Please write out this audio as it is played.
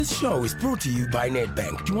This show is brought to you by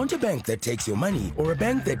Nedbank. Do you want a bank that takes your money or a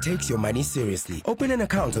bank that takes your money seriously? Open an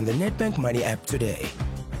account on the Nedbank Money app today.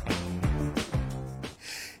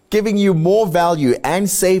 Giving you more value and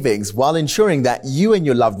savings while ensuring that you and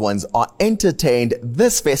your loved ones are entertained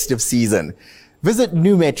this festive season. Visit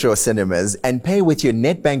New Metro Cinemas and pay with your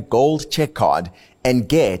Nedbank Gold Check Card and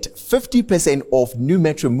get 50% off New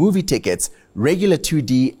Metro movie tickets, regular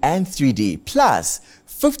 2D and 3D, plus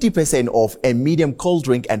 50% off a medium cold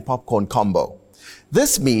drink and popcorn combo.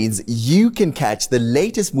 This means you can catch the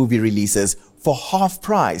latest movie releases for half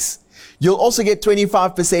price. You'll also get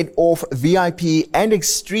 25% off VIP and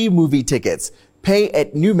extreme movie tickets. Pay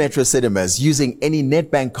at New Metro Cinemas using any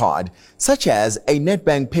Nedbank card, such as a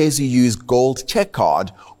Nedbank Pay-As-You-Use Gold Check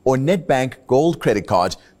Card or Nedbank Gold Credit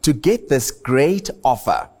Card to get this great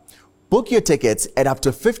offer. Book your tickets at up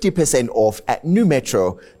to 50% off at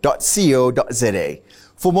newmetro.co.za.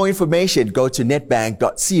 For more information, go to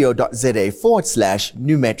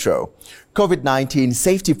nedbank.co.za/newmetro. COVID-19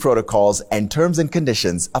 safety protocols and terms and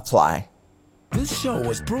conditions apply. This show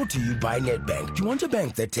was brought to you by Nedbank. Do you want a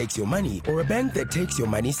bank that takes your money or a bank that takes your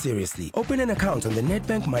money seriously? Open an account on the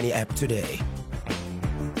Nedbank Money app today.